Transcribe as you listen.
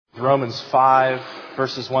Romans 5,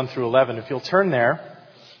 verses 1 through 11. If you'll turn there,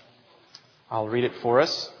 I'll read it for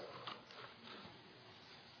us.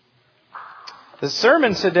 The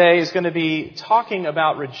sermon today is going to be talking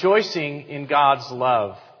about rejoicing in God's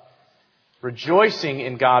love. Rejoicing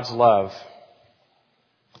in God's love.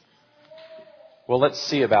 Well, let's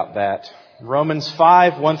see about that. Romans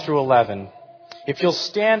 5, 1 through 11. If you'll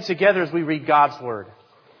stand together as we read God's Word.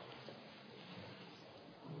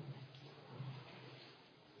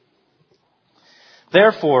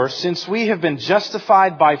 Therefore, since we have been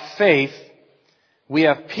justified by faith, we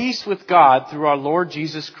have peace with God through our Lord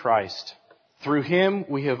Jesus Christ. Through Him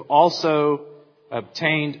we have also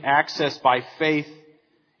obtained access by faith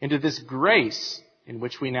into this grace in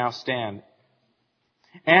which we now stand.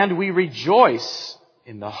 And we rejoice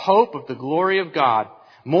in the hope of the glory of God.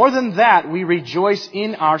 More than that, we rejoice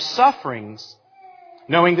in our sufferings,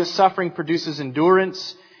 knowing that suffering produces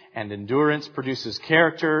endurance, and endurance produces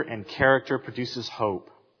character, and character produces hope.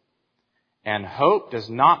 And hope does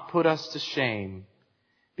not put us to shame,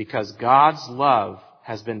 because God's love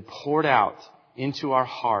has been poured out into our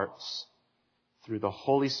hearts through the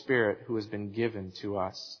Holy Spirit who has been given to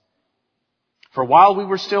us. For while we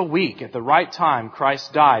were still weak, at the right time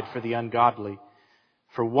Christ died for the ungodly.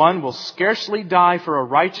 For one will scarcely die for a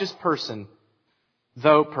righteous person,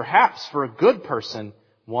 though perhaps for a good person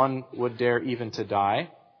one would dare even to die.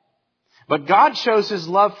 But God shows His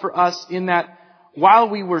love for us in that while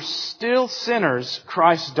we were still sinners,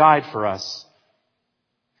 Christ died for us.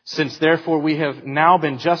 Since therefore we have now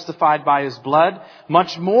been justified by His blood,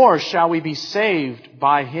 much more shall we be saved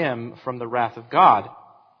by Him from the wrath of God.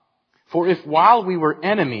 For if while we were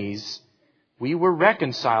enemies, we were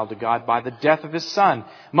reconciled to God by the death of His Son,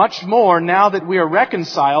 much more now that we are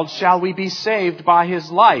reconciled shall we be saved by His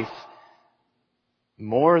life.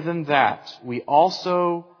 More than that, we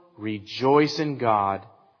also rejoice in God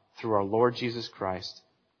through our Lord Jesus Christ,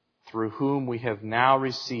 through whom we have now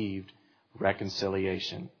received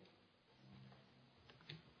reconciliation.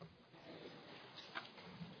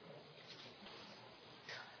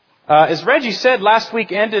 As Reggie said, last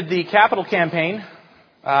week ended the capital campaign.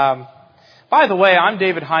 By the way, I'm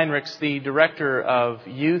David Heinrichs, the Director of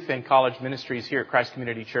Youth and College Ministries here at Christ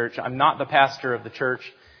Community Church. I'm not the pastor of the church,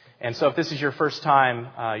 and so if this is your first time,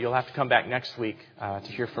 you'll have to come back next week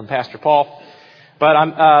to hear from Pastor Paul. But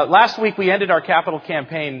last week we ended our capital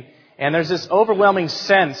campaign, and there's this overwhelming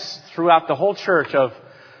sense throughout the whole church of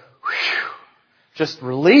just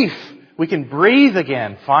relief. We can breathe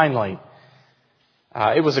again, finally.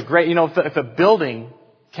 It was a great, if a building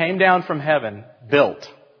came down from heaven, built,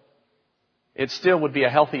 it still would be a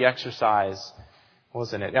healthy exercise,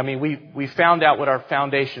 wasn't it? I mean, we found out what our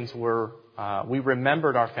foundations were. We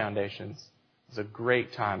remembered our foundations. It was a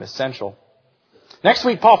great time, essential. Next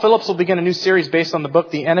week, Paul Phillips will begin a new series based on the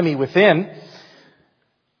book, The Enemy Within.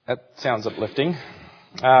 That sounds uplifting.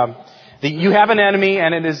 You have an enemy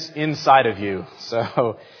and it is inside of you.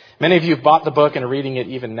 So many of you have bought the book and are reading it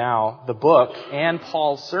even now. The book and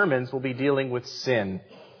Paul's sermons will be dealing with sin.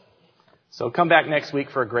 So come back next week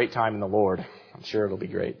for a great time in the Lord. I'm sure it'll be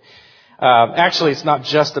great. Actually, it's not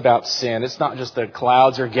just about sin. It's not just the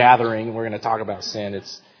clouds are gathering and we're going to talk about sin.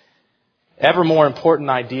 It's ever more important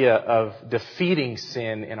idea of defeating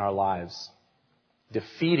sin in our lives.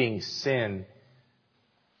 Defeating sin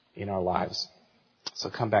in our lives. So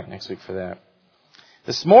come back next week for that.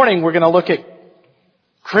 This morning, we're going to look at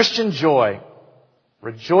Christian joy.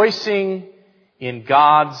 Rejoicing in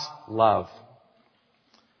God's love.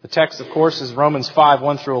 The text, of course, is Romans 5,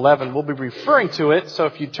 1 through 11. We'll be referring to it, so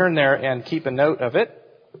if you turn there and keep a note of it.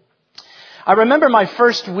 I remember my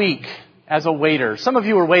first week as a waiter. Some of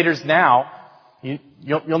you are waiters now.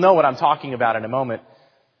 You'll know what I'm talking about in a moment.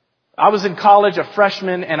 I was in college, a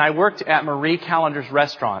freshman, and I worked at Marie Callender's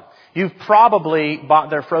restaurant. You've probably bought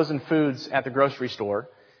their frozen foods at the grocery store,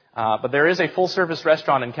 but there is a full-service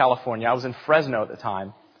restaurant in California. I was in Fresno at the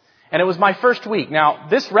time. And it was my first week. Now,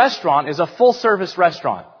 this restaurant is a full-service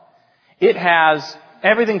restaurant. It has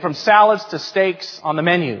everything from salads to steaks on the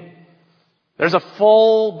menu. There's a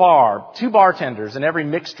full bar, 2 bartenders, and every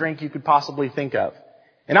mixed drink you could possibly think of.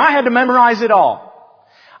 And I had to memorize it all.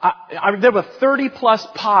 There were 30-plus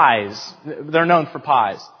pies. They're known for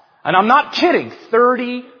pies. And I'm not kidding,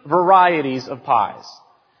 30 varieties of pies.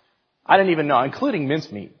 I didn't even know, including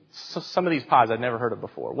mincemeat. So some of these pies I'd never heard of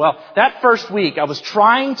before. Well, that first week I was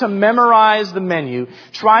trying to memorize the menu,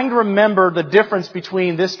 trying to remember the difference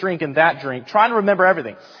between this drink and that drink, trying to remember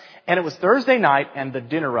everything. And it was Thursday night and the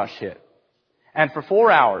dinner rush hit. And for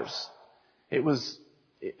 4 hours, it was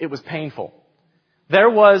painful. There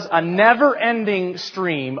was a never-ending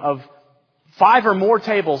stream of 5 or more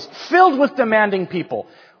tables filled with demanding people.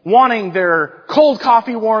 wanting their cold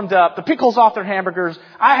coffee warmed up, the pickles off their hamburgers.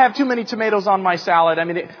 I have too many tomatoes on my salad.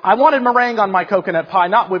 I wanted meringue on my coconut pie,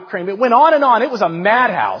 not whipped cream. It went on and on. It was a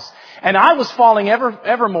madhouse. And I was falling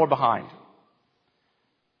ever more behind.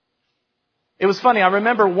 It was funny. I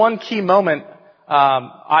remember one key moment.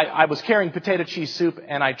 I was carrying potato cheese soup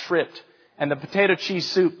and I tripped. And the potato cheese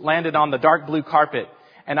soup landed on the dark blue carpet.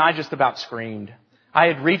 And I just about screamed. I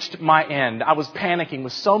had reached my end. I was panicking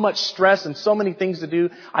with so much stress and so many things to do,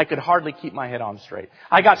 I could hardly keep my head on straight.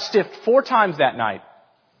 I got stiffed 4 times that night.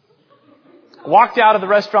 Walked out of the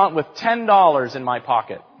restaurant with $10 in my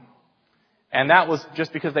pocket. And that was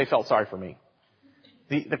just because they felt sorry for me.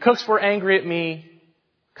 The cooks were angry at me.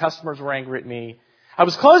 Customers were angry at me. I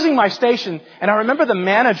was closing my station, and I remember the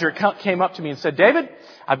manager came up to me and said, "David,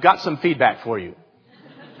 I've got some feedback for you."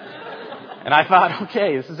 And I thought,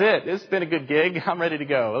 okay, this is it. This has been a good gig. I'm ready to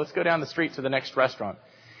go. Let's go down the street to the next restaurant.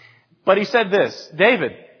 But he said this,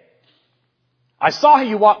 "David, I saw how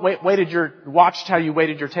you watched how you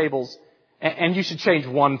waited your tables, and you should change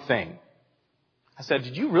one thing." I said,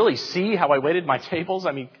 "Did you really see how I waited my tables?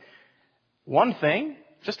 One thing?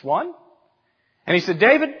 Just one?" And he said,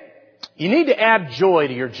 "David, you need to add joy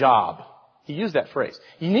to your job." He used that phrase.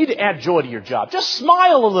 You need to add joy to your job. Just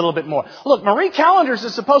smile a little bit more. Look, Marie Callender's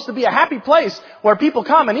is supposed to be a happy place where people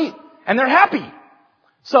come and eat, and they're happy.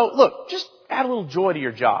 So look, just add a little joy to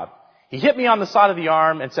your job. He hit me on the side of the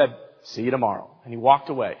arm and said, "See you tomorrow." And he walked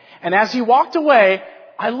away. And as he walked away,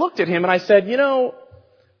 I looked at him and I said,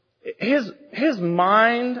 his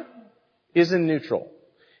mind is in neutral.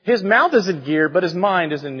 His mouth is in gear, but his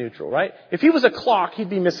mind is in neutral, right? If he was a clock, he'd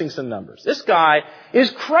be missing some numbers. This guy is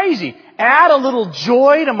crazy. Add a little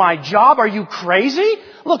joy to my job. Are you crazy?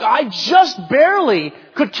 Look, I just barely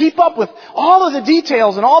could keep up with all of the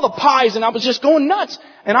details and all the pies, and I was just going nuts.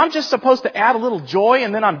 And I'm just supposed to add a little joy,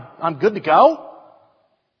 and then I'm good to go?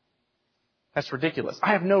 That's ridiculous.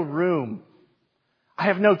 I have no room. I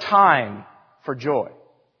have no time for joy.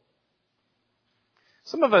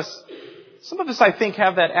 Some of us, I think,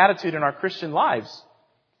 have that attitude in our Christian lives.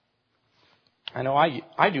 I know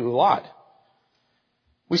I do a lot.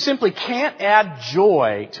 We simply can't add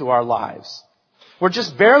joy to our lives. We're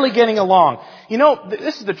just barely getting along.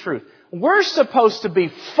 This is the truth. We're supposed to be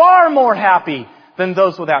far more happy than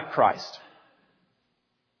those without Christ.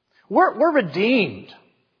 We're redeemed.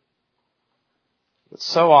 But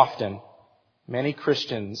so often, many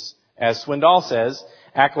Christians, as Swindoll says,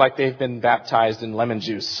 act like they've been baptized in lemon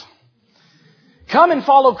juice. Come and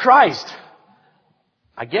follow Christ.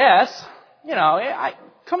 I guess,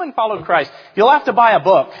 come and follow Christ. You'll have to buy a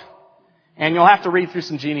book, and you'll have to read through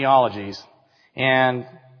some genealogies, and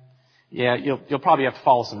you'll probably have to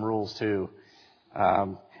follow some rules too.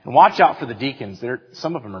 And watch out for the deacons.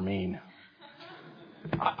 Some of them are mean.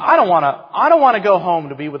 I don't want to go home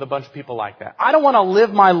to be with a bunch of people like that. I don't want to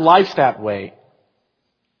live my life that way.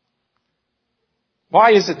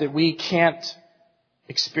 Why is it that we can't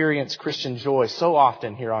experience Christian joy so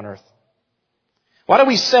often here on earth? Why do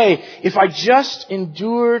we say, if I just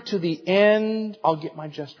endure to the end, I'll get my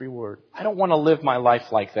just reward? I don't want to live my life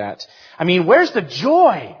like that. Where's the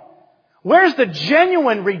joy? Where's the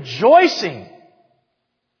genuine rejoicing?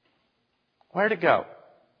 Where'd it go?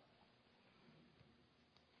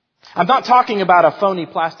 I'm not talking about a phony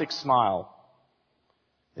plastic smile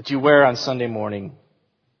that you wear on Sunday morning.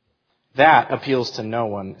 That appeals to no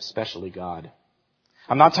one, especially God.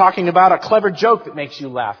 I'm not talking about a clever joke that makes you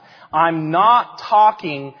laugh. I'm not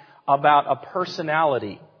talking about a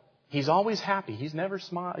personality. He's always happy. He's never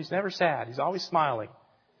sad. He's always smiling.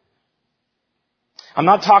 I'm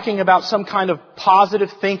not talking about some kind of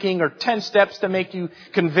positive thinking or 10 steps to make you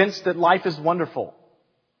convinced that life is wonderful.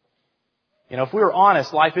 If we were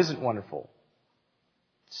honest, life isn't wonderful.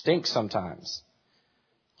 It stinks sometimes.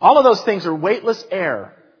 All of those things are weightless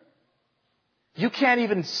air. You can't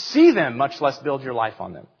even see them, much less build your life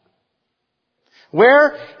on them.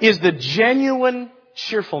 Where is the genuine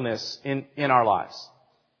cheerfulness in our lives?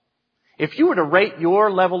 If you were to rate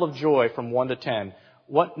your level of joy from 1 to 10,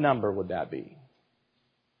 what number would that be?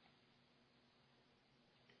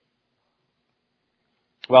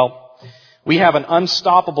 Well, we have an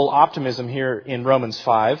unstoppable optimism here in Romans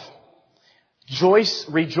 5.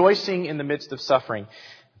 Rejoicing in the midst of suffering.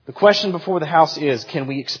 The question before the house is, can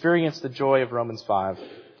we experience the joy of Romans 5?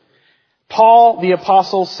 Paul, the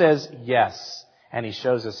apostle, says yes, and he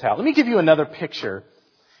shows us how. Let me give you another picture.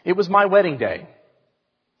 It was my wedding day.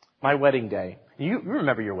 My wedding day. You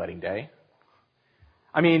remember your wedding day.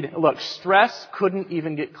 Look, stress couldn't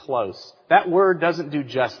even get close. That word doesn't do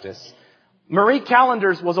justice. Marie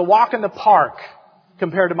Callender's was a walk in the park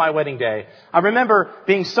compared to my wedding day. I remember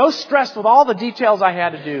being so stressed with all the details I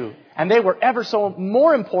had to do, and they were ever so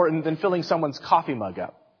more important than filling someone's coffee mug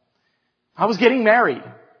up. I was getting married,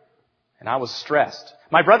 and I was stressed.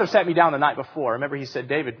 My brother sat me down the night before. I remember he said,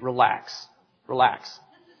 "David, relax. Relax.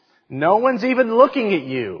 No one's even looking at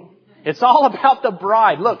you. It's all about the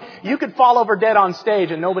bride. Look, you could fall over dead on stage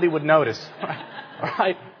and nobody would notice."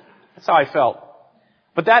 Right? That's how I felt.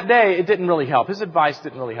 But that day, it didn't really help. His advice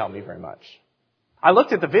didn't really help me very much. I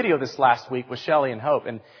looked at the video this last week with Shelley and Hope,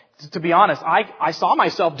 and to be honest, I saw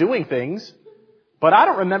myself doing things, but I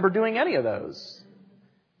don't remember doing any of those.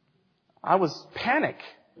 I was panic.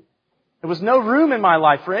 There was no room in my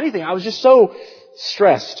life for anything. I was just so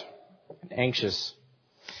stressed and anxious.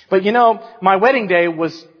 But my wedding day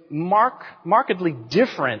was markedly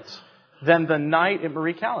different than the night at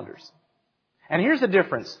Marie Callender's. And here's the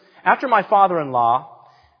difference. After my father-in-law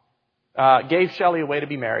gave Shelley a way to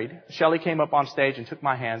be married, Shelley came up on stage and took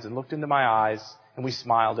my hands and looked into my eyes, and we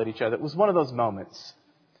smiled at each other. It was one of those moments.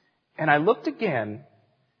 And I looked again,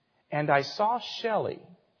 and I saw Shelley,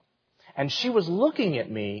 and she was looking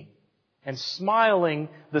at me and smiling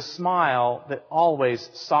the smile that always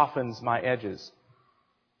softens my edges.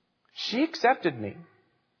 She accepted me.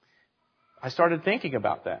 I started thinking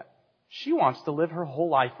about that. She wants to live her whole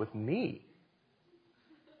life with me.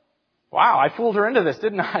 Wow, I fooled her into this,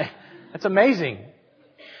 didn't I? That's amazing.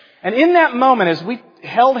 And in that moment, as we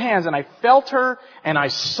held hands and I felt her and I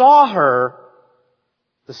saw her,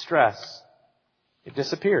 the stress, it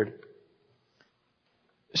disappeared.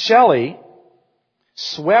 Shelley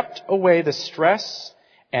swept away the stress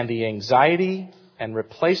and the anxiety and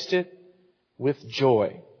replaced it with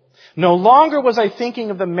joy. No longer was I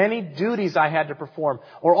thinking of the many duties I had to perform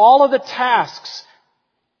or all of the tasks.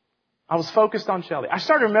 I was focused on Shelley. I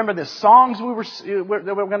started to remember the songs that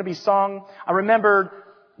were going to be sung. I remembered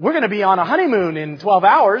we're going to be on a honeymoon in 12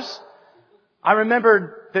 hours. I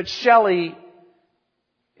remembered that Shelley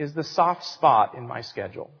is the soft spot in my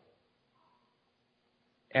schedule.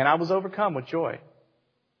 And I was overcome with joy.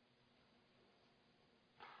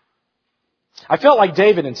 I felt like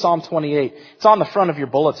David in Psalm 28. It's on the front of your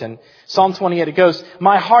bulletin. Psalm 28, it goes,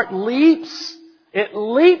 "My heart leaps. It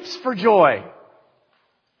leaps for joy.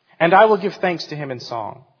 And I will give thanks to Him in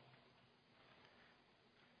song."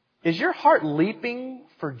 Is your heart leaping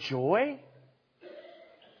for joy?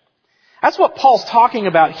 That's what Paul's talking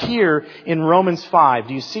about here in Romans 5.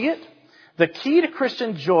 Do you see it? The key to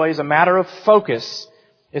Christian joy is a matter of focus.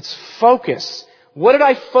 It's focus. What did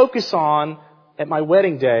I focus on at my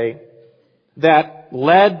wedding day that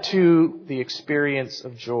led to the experience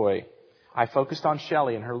of joy? I focused on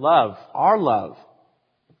Shelley and her love, our love.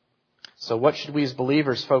 So what should we as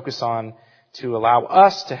believers focus on to allow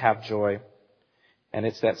us to have joy? And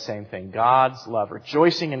it's that same thing, God's love,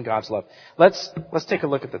 rejoicing in God's love. Let's take a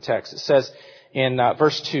look at the text. It says in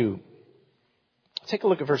verse 2, take a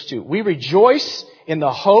look at verse 2. "We rejoice in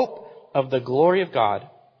the hope of the glory of God.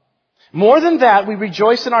 More than that, we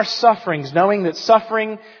rejoice in our sufferings, knowing that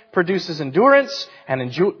suffering produces endurance, and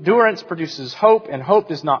endurance produces hope, and hope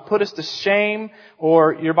does not put us to shame,"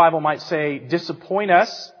 or your Bible might say, disappoint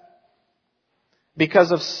us,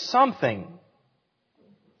 "because of something."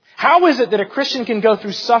 How is it that a Christian can go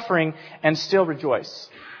through suffering and still rejoice?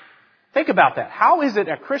 Think about that. How is it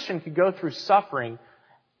a Christian can go through suffering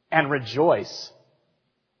and rejoice?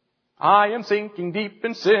 I am sinking deep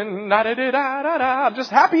in sin. Da-da-da-da-da-da. I'm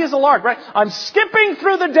just happy as a lark, right? I'm skipping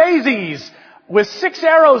through the daisies with 6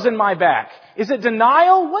 arrows in my back. Is it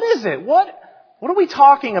denial? What is it? What are we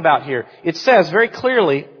talking about here? It says very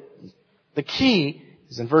clearly, the key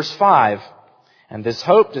is in verse 5. "And this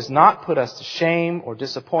hope does not put us to shame or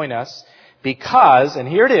disappoint us because," and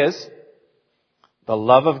here it is, "the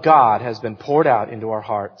love of God has been poured out into our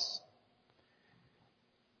hearts."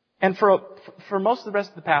 And for most of the rest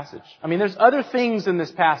of the passage, there's other things in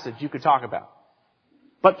this passage you could talk about.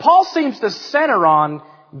 But Paul seems to center on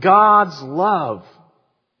God's love.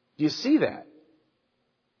 Do you see that?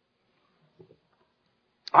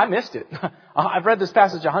 I missed it. I've read this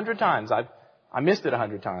passage 100 times. I missed it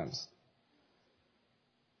 100 times.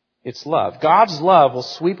 It's love. God's love will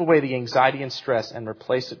sweep away the anxiety and stress and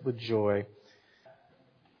replace it with joy.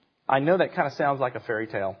 I know that kind of sounds like a fairy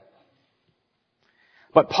tale.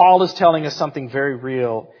 But Paul is telling us something very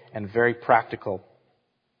real and very practical.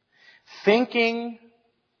 Thinking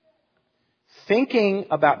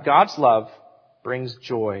about God's love brings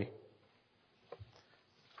joy.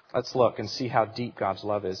 Let's look and see how deep God's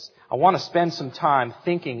love is. I want to spend some time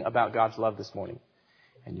thinking about God's love this morning.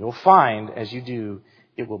 And you'll find, as you do,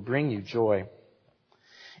 it will bring you joy.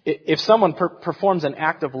 If someone performs an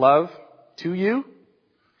act of love to you,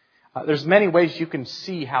 There's many ways you can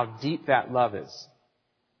see how deep that love is.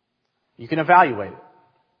 You can evaluate it.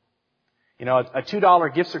 You know, a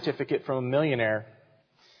 $2 gift certificate from a millionaire,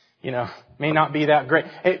 you know, may not be that great.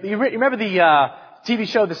 Hey, you remember the TV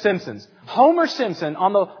show The Simpsons? Homer Simpson,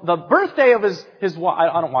 on the birthday of his wife.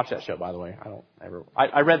 I don't watch that show, by the way.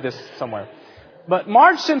 I read this somewhere. But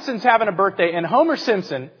Marge Simpson's having a birthday, and Homer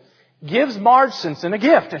Simpson gives Marge Simpson a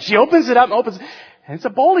gift. And she opens it up and it's a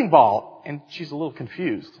bowling ball. And she's a little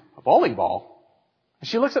confused. A bowling ball? And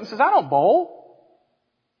she looks up and says, I don't bowl.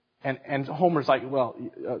 And Homer's like, well,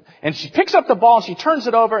 and she picks up the ball and she turns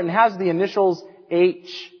it over and has the initials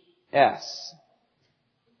HS.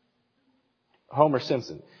 Homer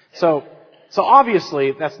Simpson. So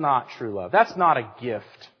obviously that's not true love. That's not a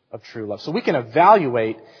gift of true love. So we can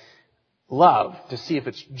evaluate love to see if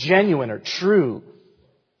it's genuine or true.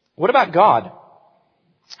 What about God?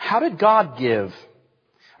 How did God give?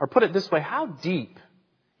 Or put it this way, how deep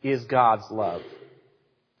is God's love?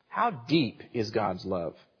 How deep is God's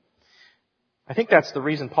love? I think that's the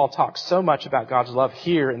reason Paul talks so much about God's love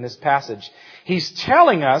here in this passage. He's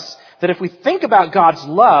telling us that if we think about God's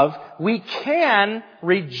love, we can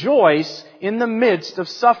rejoice in the midst of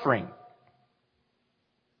suffering.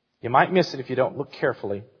 You might miss it if you don't look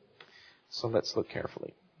carefully. So let's look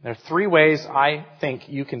carefully. There are 3 ways I think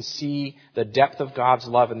you can see the depth of God's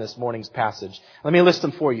love in this morning's passage. Let me list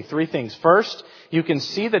them for you. 3 things. First, you can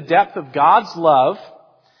see the depth of God's love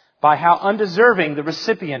by how undeserving the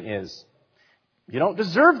recipient is. You don't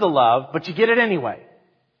deserve the love, but you get it anyway.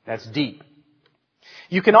 That's deep.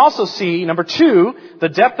 You can also see, number 2, the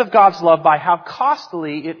depth of God's love by how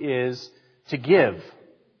costly it is to give.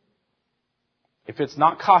 If it's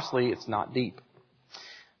not costly, it's not deep.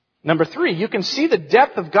 Number 3, you can see the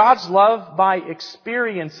depth of God's love by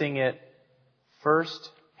experiencing it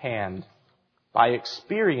firsthand. By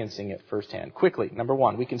experiencing it firsthand. Quickly, number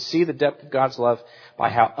 1, we can see the depth of God's love by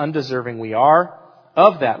how undeserving we are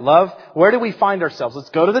of that love. Where do we find ourselves?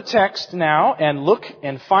 Let's go to the text now and look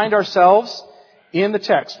and find ourselves in the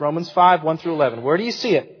text. Romans 5, 1 through 11. Where do you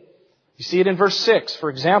see it? You see it in verse 6, for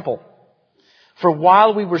example. For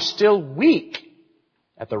while we were still weak,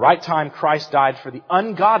 at the right time Christ died for the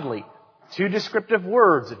ungodly. 2 descriptive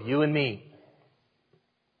words of you and me.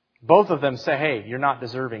 Both of them say, hey, you're not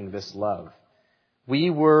deserving this love. We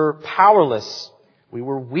were powerless. We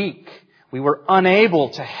were weak. We were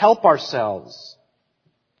unable to help ourselves.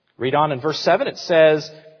 Read on in verse 7, it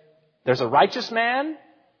says, there's a righteous man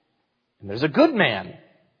and there's a good man,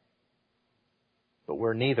 but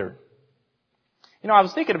we're neither. You know, I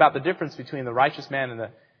was thinking about the difference between the righteous man and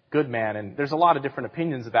the good man, and there's a lot of different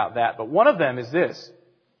opinions about that, but one of them is this.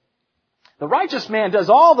 The righteous man does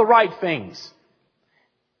all the right things.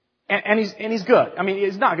 And he's good. I mean,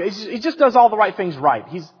 he's not good. He just does all the right things right.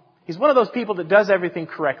 He's one of those people that does everything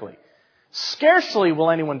correctly. Scarcely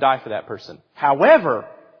will anyone die for that person. However,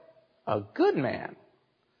 a good man,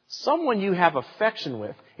 someone you have affection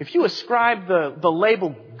with, if you ascribe the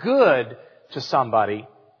label good to somebody,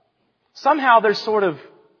 somehow there's sort of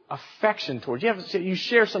affection towards you. You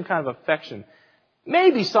share some kind of affection.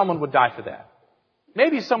 Maybe someone would die for that.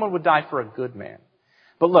 Maybe someone would die for a good man.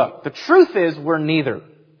 But look, the truth is we're neither.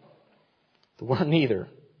 We're neither.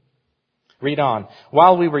 Read on.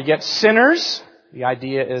 While we were yet sinners, the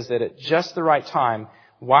idea is that at just the right time,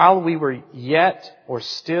 while we were yet or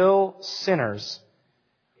still sinners,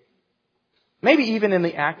 maybe even in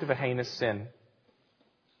the act of a heinous sin,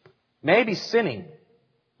 maybe sinning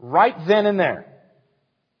right then and there,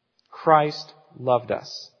 Christ loved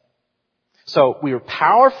us. So we were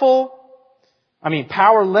powerless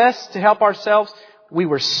to help ourselves. We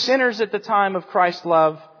were sinners at the time of Christ's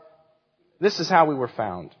love. This is how we were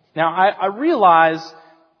found. Now, I realize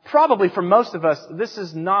probably for most of us, this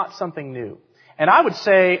is not something new. And I would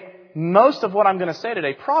say most of what I'm going to say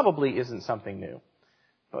today probably isn't something new.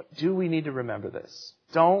 But do we need to remember this?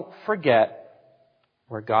 Don't forget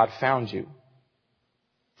where God found you.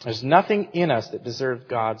 There's nothing in us that deserves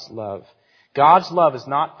God's love. God's love is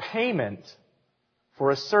not payment for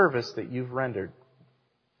a service that you've rendered.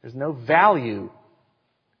 There's no value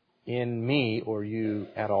in me or you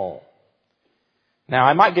at all. Now,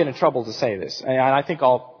 I might get in trouble to say this, and I think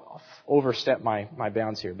I'll overstep my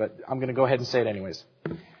bounds here, but I'm going to go ahead and say it anyways.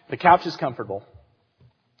 The couch is comfortable.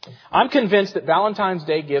 I'm convinced that Valentine's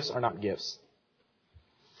Day gifts are not gifts.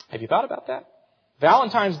 Have you thought about that?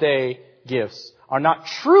 Valentine's Day gifts are not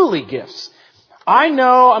truly gifts. I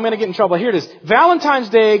know I'm going to get in trouble. Here it is. Valentine's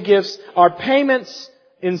Day gifts are payments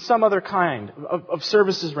in some other kind of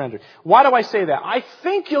services rendered. Why do I say that? I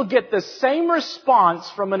think you'll get the same response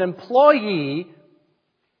from an employee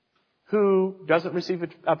who doesn't receive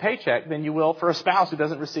a paycheck than you will for a spouse who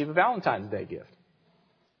doesn't receive a Valentine's Day gift.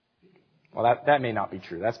 Well, that may not be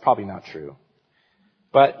true. That's probably not true.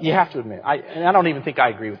 But you have to admit, and I don't even think I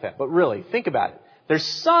agree with that, but really, think about it. There's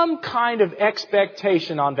some kind of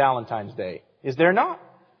expectation on Valentine's Day. Is there not?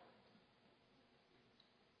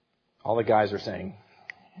 All the guys are saying,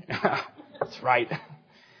 that's right.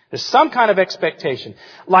 There's some kind of expectation.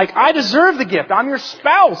 Like, I deserve the gift. I'm your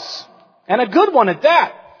spouse. And a good one at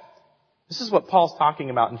that. This is what Paul's talking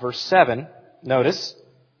about in verse 7. Notice,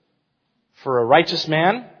 for a righteous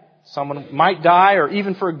man, someone might die, or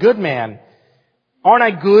even for a good man, aren't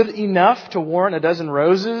I good enough to warrant a dozen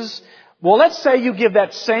roses? Well, let's say you give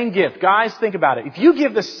that same gift. Guys, think about it. If you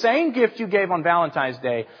give the same gift you gave on Valentine's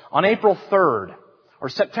Day on April 3rd or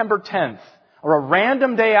September 10th or a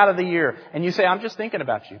random day out of the year, and you say, I'm just thinking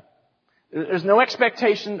about you. There's no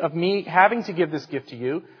expectation of me having to give this gift to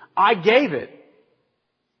you. I gave it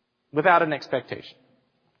without an expectation.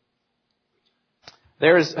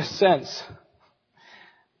 There is a sense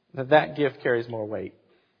that gift carries more weight,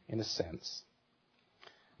 in a sense.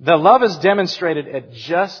 The love is demonstrated at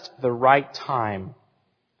just the right time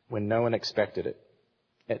when no one expected it.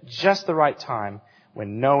 At just the right time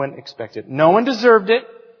when no one expected it. No one deserved it.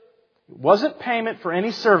 It wasn't payment for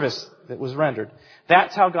any service that was rendered.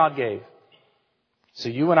 That's how God gave. So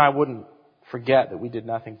you and I wouldn't forget that we did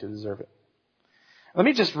nothing to deserve it. Let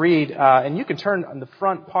me just read, and you can turn on the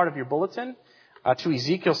front part of your bulletin to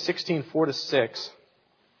Ezekiel 16:4-6.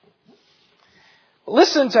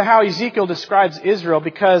 Listen to how Ezekiel describes Israel,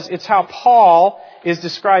 because it's how Paul is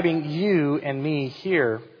describing you and me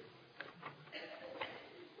here.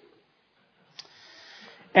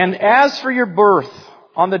 And as for your birth,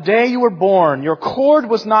 on the day you were born, your cord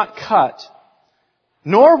was not cut,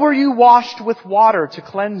 nor were you washed with water to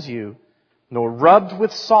cleanse you, nor rubbed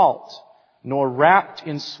with salt, nor wrapped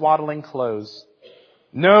in swaddling clothes.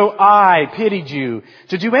 No eye pitied you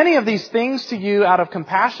to do any of these things to you out of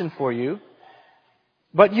compassion for you.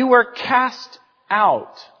 But you were cast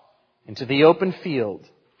out into the open field,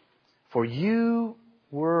 for you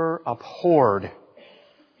were abhorred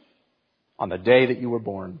on the day that you were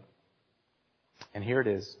born. And here it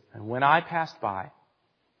is. And when I passed by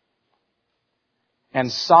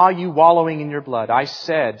and saw you wallowing in your blood, I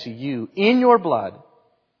said to you, in your blood,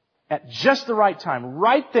 at just the right time,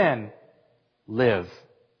 right then, live.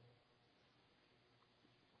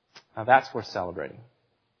 Now that's worth celebrating.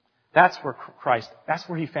 That's where Christ, that's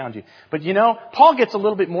where He found you. But you know, Paul gets a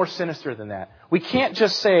little bit more sinister than that. We can't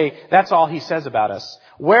just say that's all he says about us.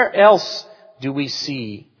 Where else do we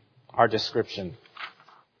see our description?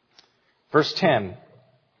 Verse 10.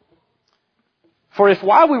 For if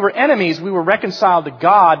while we were enemies we were reconciled to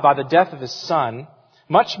God by the death of His Son,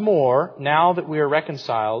 much more, now that we are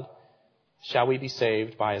reconciled, shall we be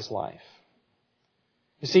saved by His life.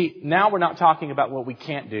 You see, now we're not talking about what we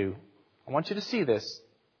can't do. I want you to see this.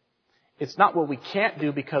 It's not what we can't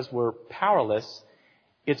do because we're powerless.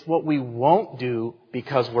 It's what we won't do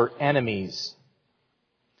because we're enemies.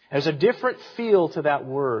 There's a different feel to that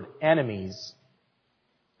word, enemies,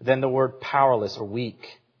 than the word powerless or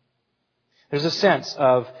weak. There's a sense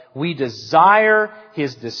of we desire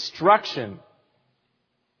His destruction.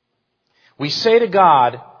 We say to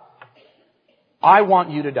God, I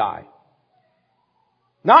want you to die.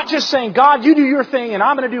 Not just saying, God, you do your thing and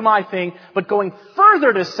I'm going to do my thing, but going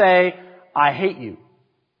further to say, I hate you.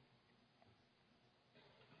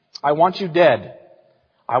 I want you dead.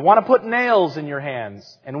 I want to put nails in your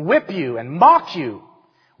hands and whip you and mock you.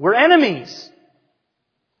 We're enemies.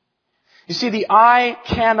 You see, the I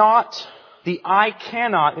cannot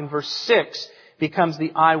in verse 6 becomes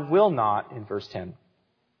the I will not in verse 10.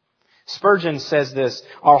 Spurgeon says this,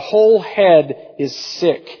 our whole head is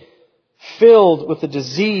sick, filled with the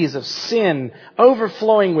disease of sin,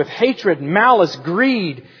 overflowing with hatred, malice,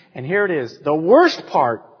 greed. And here it is. The worst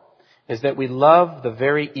part is that we love the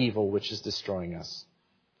very evil which is destroying us.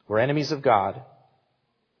 We're enemies of God.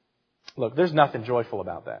 Look, there's nothing joyful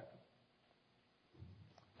about that.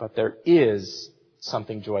 But there is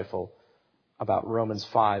something joyful about Romans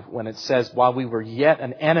 5 when it says, while we were yet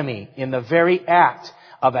an enemy, in the very act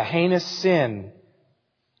of a heinous sin,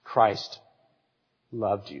 Christ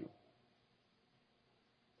loved you.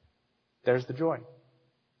 There's the joy.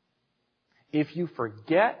 If you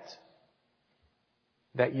forget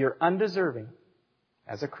that you're undeserving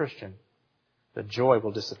as a Christian, the joy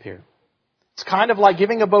will disappear. It's kind of like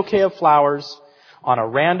giving a bouquet of flowers on a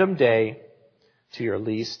random day to your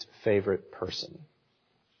least favorite person.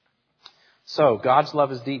 So, God's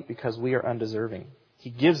love is deep because we are undeserving. He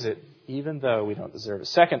gives it even though we don't deserve it.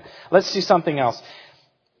 Second, let's see something else.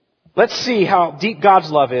 Let's see how deep God's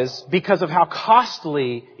love is because of how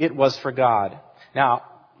costly it was for God. Now,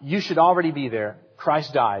 you should already be there.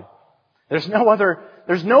 Christ died. There's no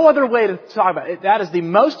other way to talk about it. That is the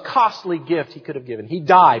most costly gift He could have given. He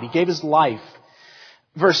died. He gave His life.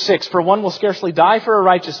 Verse 6, for one will scarcely die for a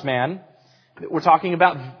righteous man. We're talking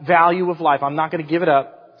about value of life. I'm not going to give it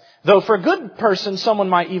up. Though for a good person, someone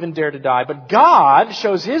might even dare to die. But God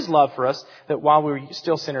shows His love for us that while we were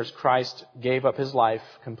still sinners, Christ gave up His life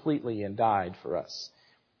completely and died for us.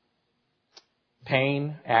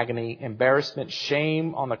 Pain, agony, embarrassment,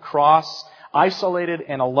 shame on the cross, isolated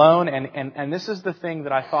and alone. And this is the thing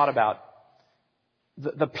that I thought about.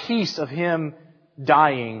 The piece of Him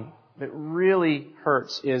dying that really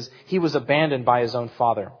hurts is He was abandoned by His own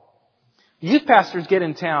Father. Youth pastors get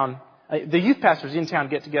in town. The youth pastors in town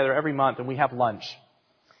get together every month and we have lunch.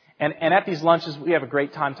 And at these lunches, we have a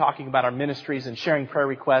great time talking about our ministries and sharing prayer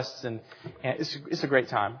requests, and it's a great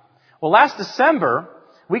time. Well, last December,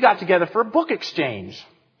 we got together for a book exchange.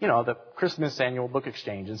 You know, the Christmas annual book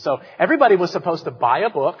exchange. And so everybody was supposed to buy a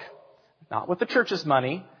book, not with the church's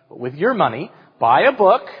money, but with your money, buy a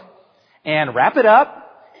book and wrap it up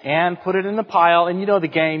and put it in a pile. And you know the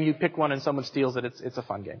game, you pick one and someone steals it. It's a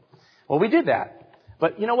fun game. Well, we did that.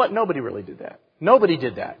 But you know what? Nobody really did that. Nobody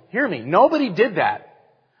did that. Hear me. Nobody did that.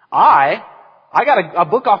 I got a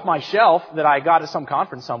book off my shelf that I got at some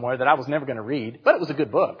conference somewhere that I was never going to read, but it was a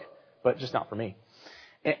good book, but just not for me.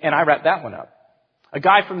 And I wrapped that one up. A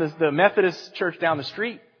guy from the Methodist church down the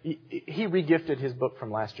street, he regifted his book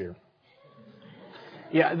from last year.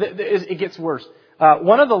 Yeah, it gets worse.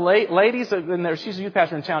 One of the ladies in there, she's a youth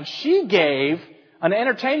pastor in town, she gave an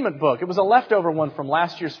entertainment book. It was a leftover one from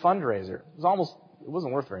last year's fundraiser. It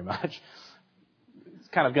wasn't worth very much. It's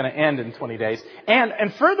kind of going to end in 20 days.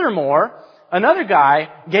 And furthermore, another guy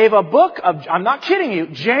gave a book of, I'm not kidding you,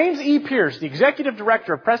 James E. Pierce, the executive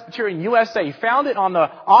director of Presbyterian USA. He found it on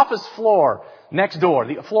the office floor next door,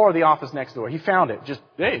 the floor of the office next door. He found it. Just,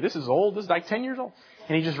 hey, this is old. This is like 10 years old.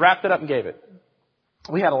 And he just wrapped it up and gave it.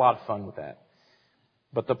 We had a lot of fun with that.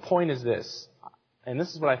 But the point is this, and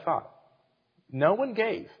this is what I thought. No one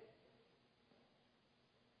gave.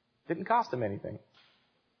 Didn't cost him anything.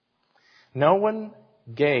 No one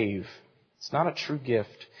gave. It's not a true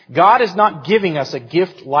gift. God is not giving us a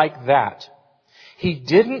gift like that. He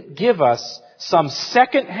didn't give us some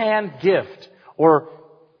second-hand gift or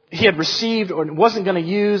He had received or wasn't going to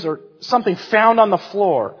use or something found on the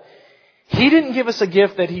floor. He didn't give us a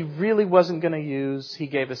gift that He really wasn't going to use. He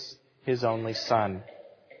gave us His only Son.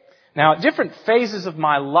 Now, at different phases of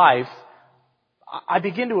my life, I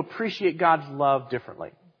begin to appreciate God's love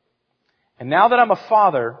differently. And now that I'm a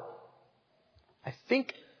father, I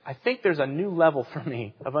think there's a new level for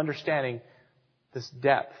me of understanding this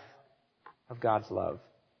depth of God's love.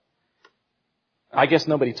 I guess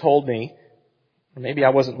nobody told me, or maybe I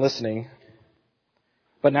wasn't listening,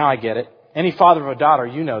 but now I get it. Any father of a daughter,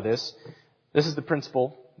 you know this. This is the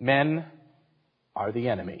principle. Men are the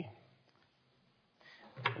enemy.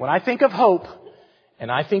 When I think of hope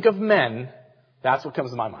and I think of men, that's what comes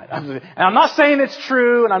to my mind. And I'm not saying it's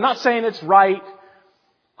true, and I'm not saying it's right.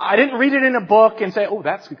 I didn't read it in a book and say, oh,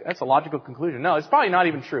 that's a logical conclusion. No, it's probably not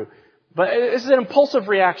even true. But it's an impulsive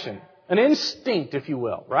reaction, an instinct, if you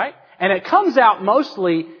will, right? And it comes out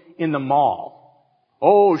mostly in the mall.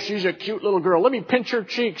 Oh, she's a cute little girl. Let me pinch her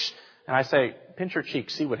cheeks. And I say, pinch her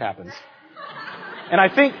cheeks, see what happens. And I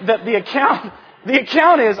think that the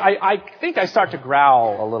account is, I think I start to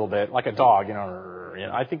growl a little bit, like a dog, you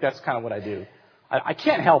know. I think that's kind of what I do. I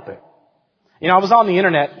can't help it. You know, I was on the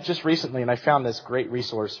internet just recently and I found this great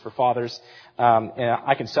resource for fathers. And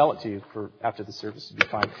I can sell it to you for after the service would be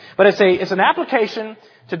fine. But it's an application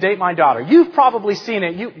to date my daughter. You've probably seen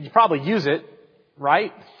it. You probably use it,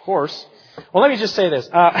 right? Of course. Well, let me just say this.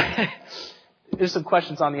 There's some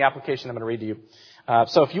questions on the application I'm going to read to you.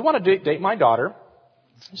 So if you want to date my daughter,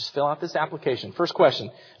 just fill out this application. First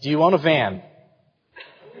question. Do you own a van?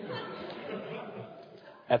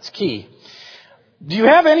 That's key. Do you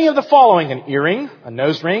have any of the following? An earring, a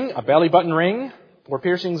nose ring, a belly button ring, or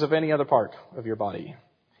piercings of any other part of your body?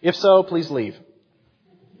 If so, please leave.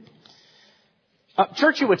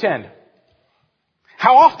 Church you attend.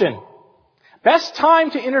 How often? Best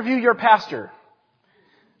time to interview your pastor.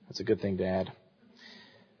 That's a good thing to add.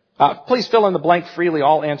 Please fill in the blank freely.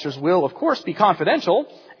 All answers will, of course, be confidential.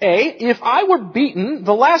 A, if I were beaten,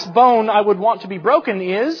 the last bone I would want to be broken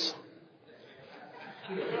is...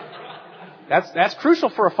 That's crucial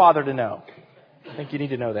for a father to know. I think you need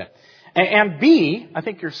to know that. And B, I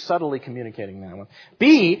think you're subtly communicating that one.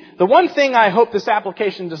 B, the one thing I hope this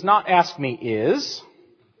application does not ask me is...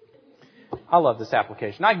 I love this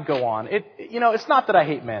application. I can go on. It's not that I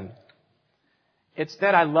hate men. It's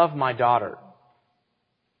that I love my daughter.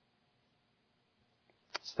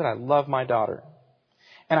 It's that I love my daughter.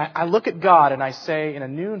 And I look at God and I say in a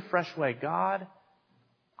new and fresh way, God,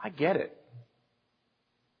 I get it.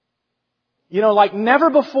 You know, like never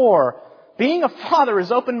before, being a father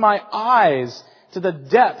has opened my eyes to the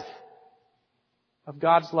depth of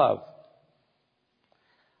God's love.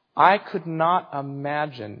 I could not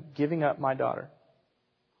imagine giving up my daughter.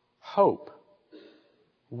 Hope.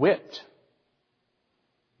 Whipped.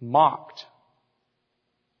 Mocked.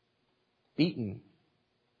 Beaten.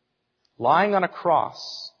 Lying on a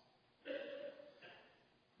cross.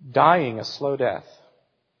 Dying a slow death.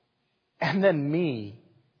 And then me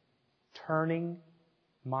turning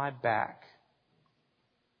my back.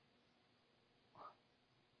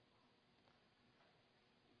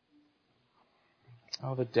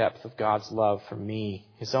 Oh, the depth of God's love for me.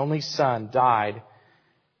 His only Son died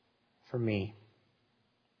for me.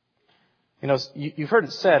 You know, you've heard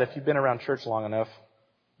it said, if you've been around church long enough,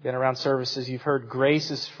 been around services, you've heard grace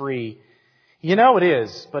is free. You know it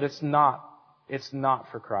is, but it's not. It's not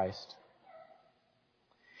for Christ.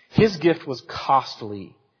 His gift was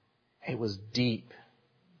costly. It was deep.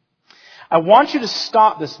 I want you to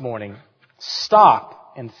stop this morning.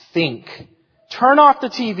 Stop and think. Turn off the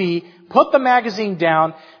TV, put the magazine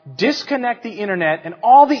down, disconnect the internet and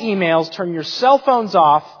all the emails, turn your cell phones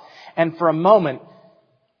off, and for a moment,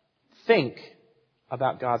 think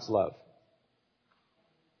about God's love.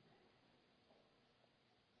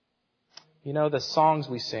 You know, the songs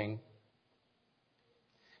we sing,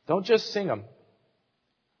 don't just sing them.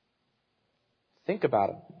 Think about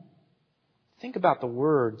them. Think about the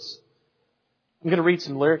words. I'm going to read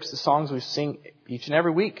some lyrics to songs we sing each and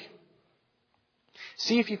every week.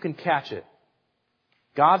 See if you can catch it.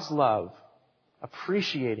 God's love,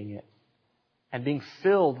 appreciating it, and being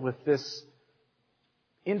filled with this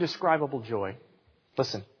indescribable joy.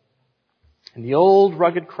 Listen. And the old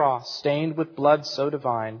rugged cross, stained with blood so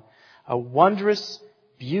divine, a wondrous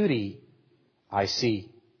beauty I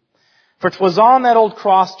see. For 'twas on that old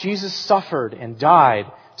cross Jesus suffered and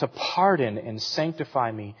died to pardon and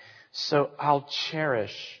sanctify me. So I'll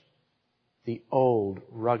cherish the old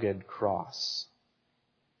rugged cross.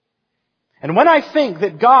 And when I think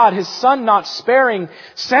that God, His Son not sparing,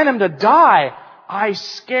 sent Him to die, I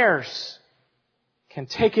scarce can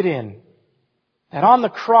take it in. That on the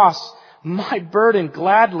cross, my burden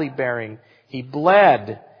gladly bearing, He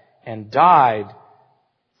bled and died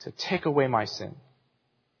to take away my sin.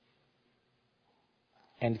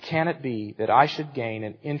 And can it be that I should gain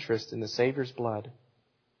an interest in the Savior's blood?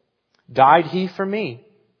 Died He for me,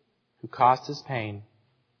 who caused His pain.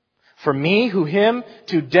 For me, who Him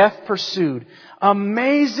to death pursued.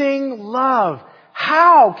 Amazing love.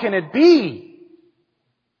 How can it be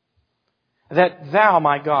that Thou,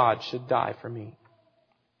 my God, should die for me?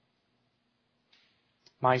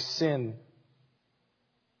 My sin,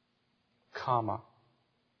 comma.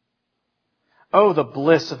 Oh, the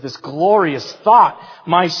bliss of this glorious thought.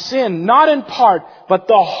 My sin, not in part, but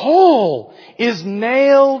the whole, is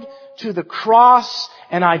nailed to the cross,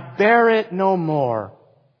 and I bear it no more.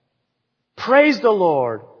 Praise the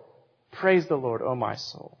Lord. Praise the Lord, O my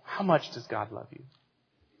soul. How much does God love you?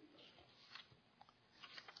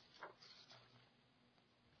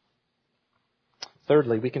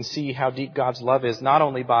 Thirdly, we can see how deep God's love is not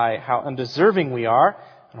only by how undeserving we are,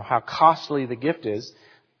 or how costly the gift is,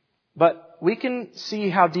 but we can see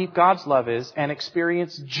how deep God's love is and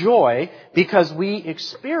experience joy because we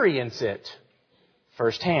experience it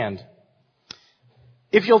firsthand.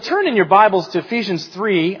 If you'll turn in your Bibles to Ephesians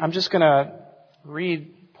 3, I'm just going to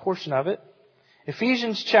read a portion of it.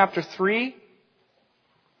 Ephesians chapter 3,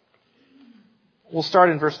 we'll start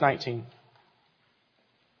in verse 19.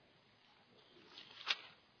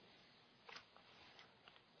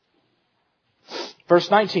 Verse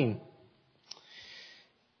 19.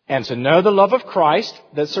 And to know the love of Christ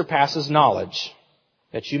that surpasses knowledge,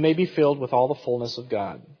 that you may be filled with all the fullness of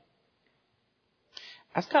God.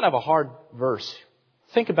 That's kind of a hard verse.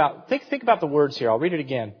 Think about the words here. I'll read it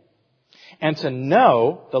again. And to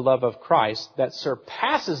know the love of Christ that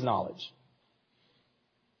surpasses knowledge.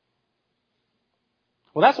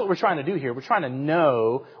 Well, that's what we're trying to do here. We're trying to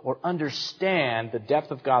know or understand the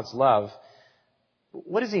depth of God's love.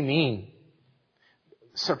 What does He mean?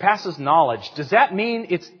 Surpasses knowledge. Does that mean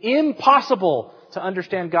it's impossible to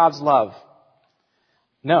understand God's love?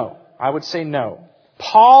 No. I would say no.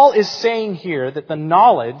 Paul is saying here that the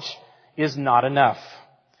knowledge is not enough.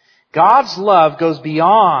 God's love goes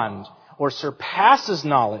beyond or surpasses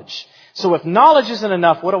knowledge. So if knowledge isn't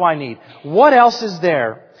enough, what do I need? What else is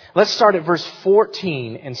there? Let's start at verse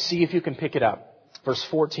 14 and see if you can pick it up. Verse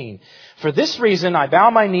 14, "For this reason I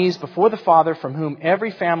bow my knees before the Father, from whom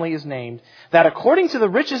every family is named, that according to the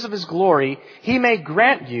riches of His glory He may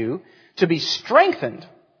grant you to be strengthened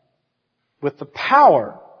with the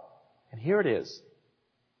power," and here it is,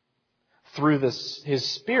 "through His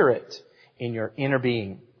Spirit in your inner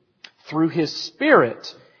being." Through His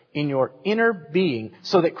Spirit in your inner being,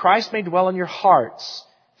 so that Christ may dwell in your hearts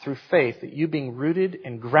through faith, that you, being rooted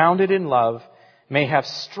and grounded in love, may have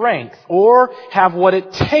strength, or have what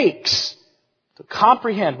it takes to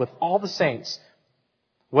comprehend with all the saints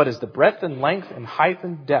what is the breadth and length and height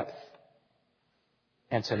and depth,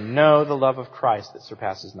 and to know the love of Christ that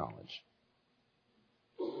surpasses knowledge.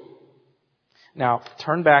 Now,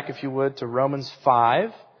 turn back, if you would, to Romans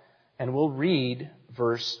 5, and we'll read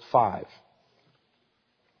verse 5.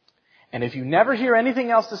 And if you never hear anything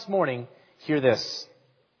else this morning, hear this.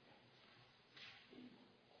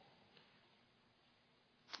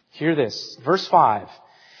 Hear this. Verse 5.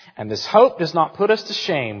 "And this hope does not put us to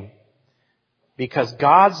shame, because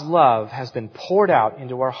God's love has been poured out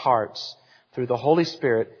into our hearts through the Holy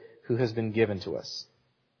Spirit who has been given to us."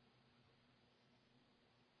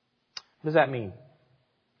 What does that mean?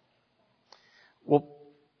 Well,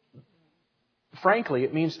 frankly,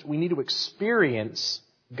 it means we need to experience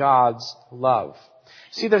God's love.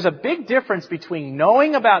 See, there's a big difference between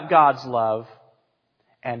knowing about God's love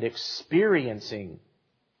and experiencing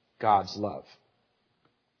God's love.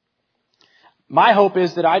 My hope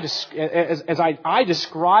is that as I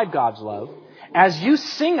describe God's love, as you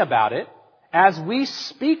sing about it, as we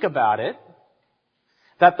speak about it,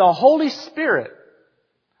 that the Holy Spirit,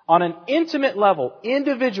 on an intimate level,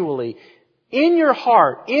 individually, in your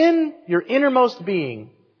heart, in your innermost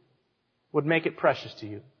being, would make it precious to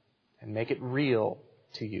you and make it real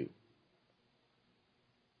to you.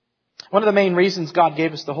 One of the main reasons God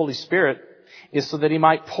gave us the Holy Spirit is so that He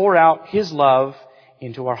might pour out His love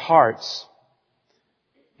into our hearts.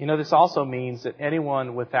 You know, this also means that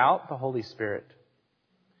anyone without the Holy Spirit,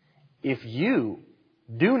 if you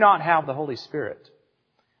do not have the Holy Spirit,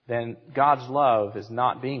 then God's love is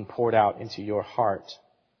not being poured out into your heart.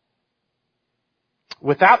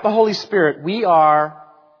 Without the Holy Spirit, we are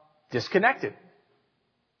disconnected.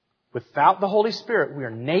 Without the Holy Spirit, we are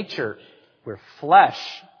nature, we're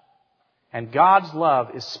flesh, and God's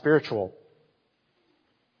love is spiritual.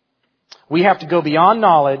 We have to go beyond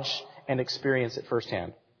knowledge and experience it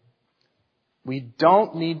firsthand. We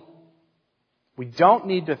don't need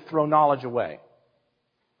to throw knowledge away.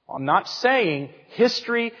 I'm not saying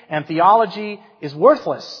history and theology is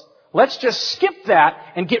worthless. Let's just skip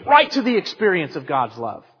that and get right to the experience of God's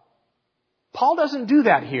love. Paul doesn't do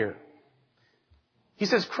that here. He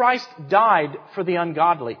says Christ died for the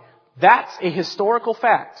ungodly. That's a historical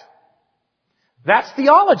fact. That's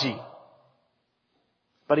theology.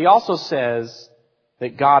 But he also says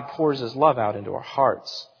that God pours His love out into our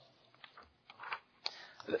hearts.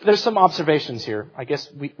 There's some observations here. I guess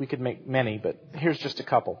we could make many, but here's just a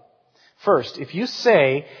couple. First, if you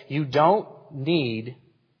say you don't need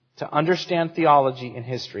to understand theology and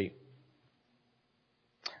history,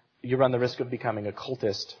 you run the risk of becoming a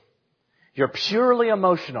cultist. You're purely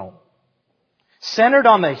emotional, centered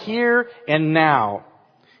on the here and now.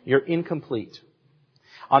 You're incomplete.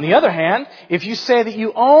 On the other hand, if you say that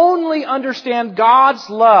you only understand God's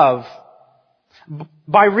love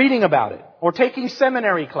by reading about it or taking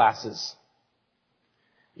seminary classes,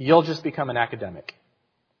 you'll just become an academic,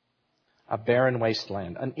 a barren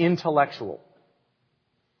wasteland, an intellectual.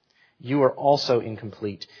 You are also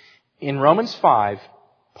incomplete. In Romans 5,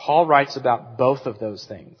 Paul writes about both of those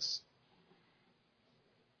things.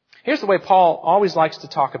 Here's the way Paul always likes to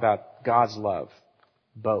talk about God's love.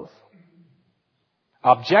 Both.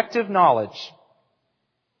 Objective knowledge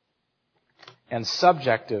and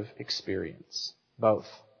subjective experience. Both.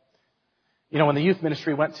 You know, when the youth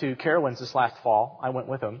ministry went to Carowinds this last fall, I went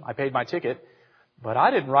with them. I paid my ticket, but I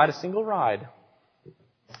didn't ride a single ride.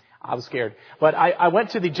 I was scared. But I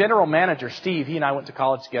went to the general manager, Steve. He and I went to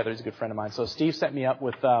college together. He's a good friend of mine. So Steve set me up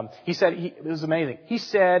with, it was amazing. He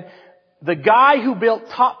said, the guy who built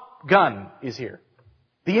Top Gun is here.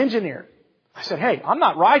 The engineer. I said, hey, I'm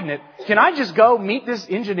not riding it. Can I just go meet this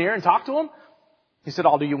engineer and talk to him? He said,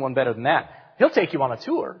 I'll do you one better than that. He'll take you on a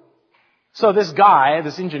tour. So this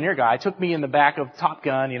engineer guy, took me in the back of Top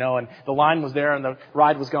Gun, and the line was there and the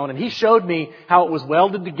ride was going, and he showed me how it was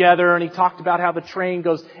welded together, and he talked about how the train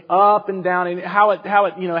goes up and down, and how it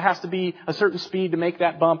has to be a certain speed to make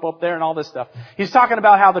that bump up there and all this stuff. He's talking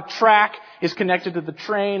about how the track is connected to the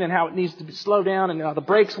train and how it needs to be slowed down and how the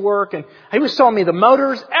brakes work, and he was showing me the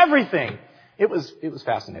motors, everything. It was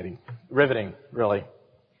fascinating. Riveting, really.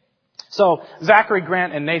 So Zachary,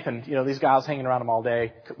 Grant, and Nathan, these guys hanging around them all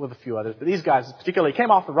day with a few others, but these guys particularly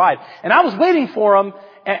came off the ride. And I was waiting for them,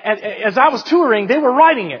 and as I was touring, they were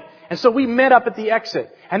riding it. And so we met up at the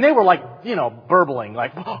exit, and they were like, burbling,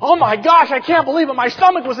 like, oh my gosh, I can't believe it, my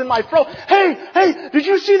stomach was in my throat. Hey, did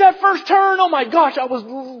you see that first turn? Oh my gosh, I was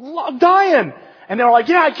dying. And they were like,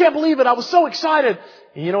 yeah, I can't believe it, I was so excited.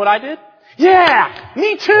 And you know what I did? Yeah,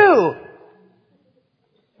 me too.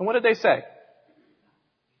 And what did they say?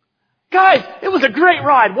 Guys, it was a great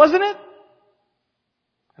ride, wasn't it?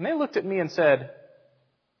 And they looked at me and said,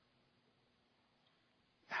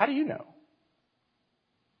 how do you know?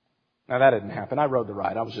 Now that didn't happen. I rode the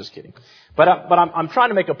ride. I was just kidding. But I'm trying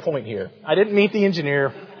to make a point here. I didn't meet the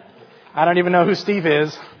engineer. I don't even know who Steve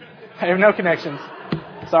is. I have no connections.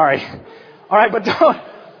 Sorry. All right,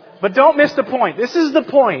 but don't miss the point. This is the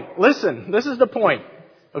point. Listen, this is the point.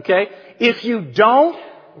 Okay? If you don't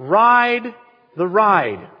ride the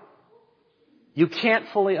ride, you can't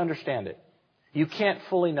fully understand it. You can't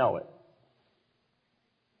fully know it.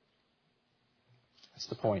 That's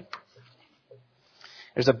the point.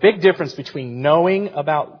 There's a big difference between knowing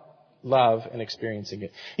about love and experiencing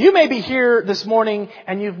it. You may be here this morning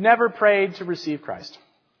and you've never prayed to receive Christ.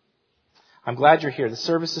 I'm glad you're here. The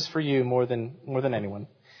service is for you more than anyone.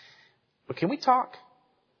 But can we talk? Do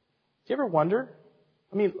you ever wonder?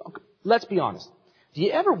 Let's be honest. Do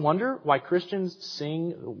you ever wonder why Christians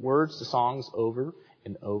sing words to songs over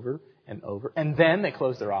and over and over, and then they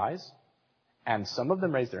close their eyes, and some of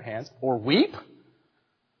them raise their hands, or weep?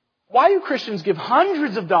 Why do Christians give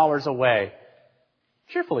hundreds of dollars away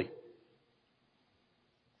cheerfully?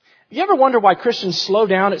 Do you ever wonder why Christians slow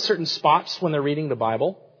down at certain spots when they're reading the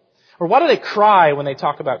Bible? Or why do they cry when they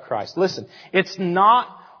talk about Christ? Listen, it's not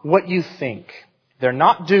what you think. They're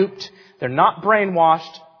not duped. They're not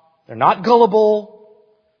brainwashed. They're not gullible.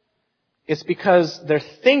 It's because they're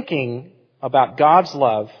thinking about God's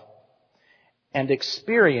love and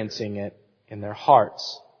experiencing it in their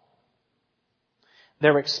hearts.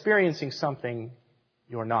 They're experiencing something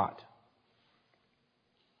you're not.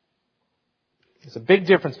 There's a big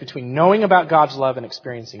difference between knowing about God's love and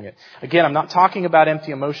experiencing it. Again, I'm not talking about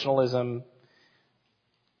empty emotionalism.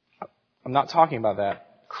 I'm not talking about that.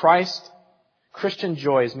 Christian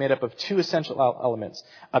joy is made up of two essential elements.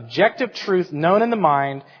 Objective truth known in the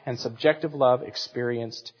mind and subjective love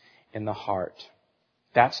experienced in the heart.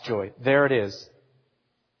 That's joy. There it is.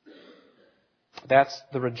 That's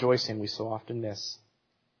the rejoicing we so often miss.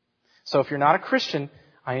 So if you're not a Christian,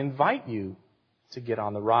 I invite you to get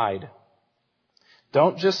on the ride.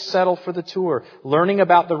 Don't just settle for the tour. Learning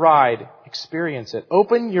about the ride, experience it.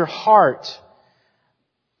 Open your heart.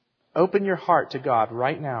 Open your heart to God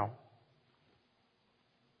right now.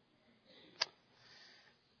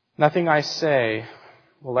 Nothing I say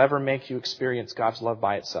will ever make you experience God's love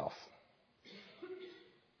by itself.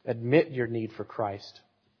 Admit your need for Christ.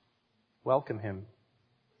 Welcome Him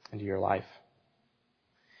into your life.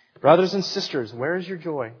 Brothers and sisters, where is your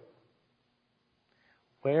joy?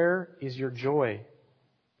 Where is your joy?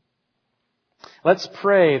 Let's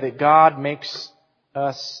pray that God makes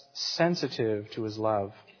us sensitive to His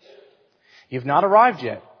love. You've not arrived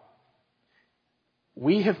yet.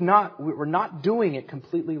 We're not doing it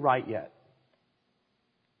completely right yet.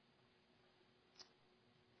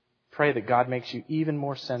 Pray that God makes you even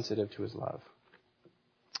more sensitive to His love.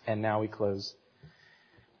 And now we close.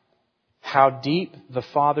 How deep the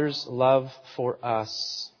Father's love for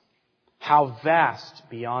us. How vast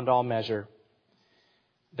beyond all measure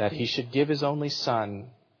that He should give His only Son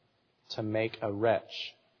to make a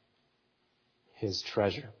wretch His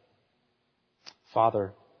treasure.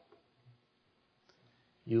 Father,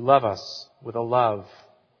 You love us with a love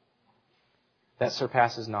that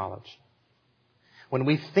surpasses knowledge. When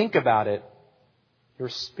we think about it, Your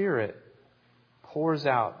Spirit pours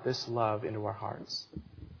out this love into our hearts.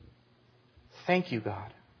 Thank You,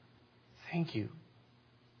 God. Thank You.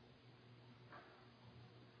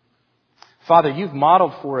 Father, You've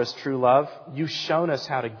modeled for us true love. You've shown us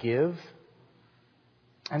how to give.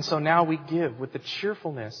 And so now we give with the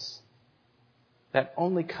cheerfulness that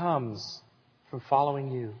only comes from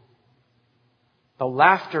following You. The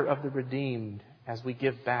laughter of the redeemed as we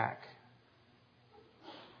give back.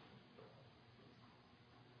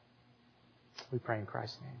 We pray in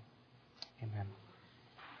Christ's name. Amen.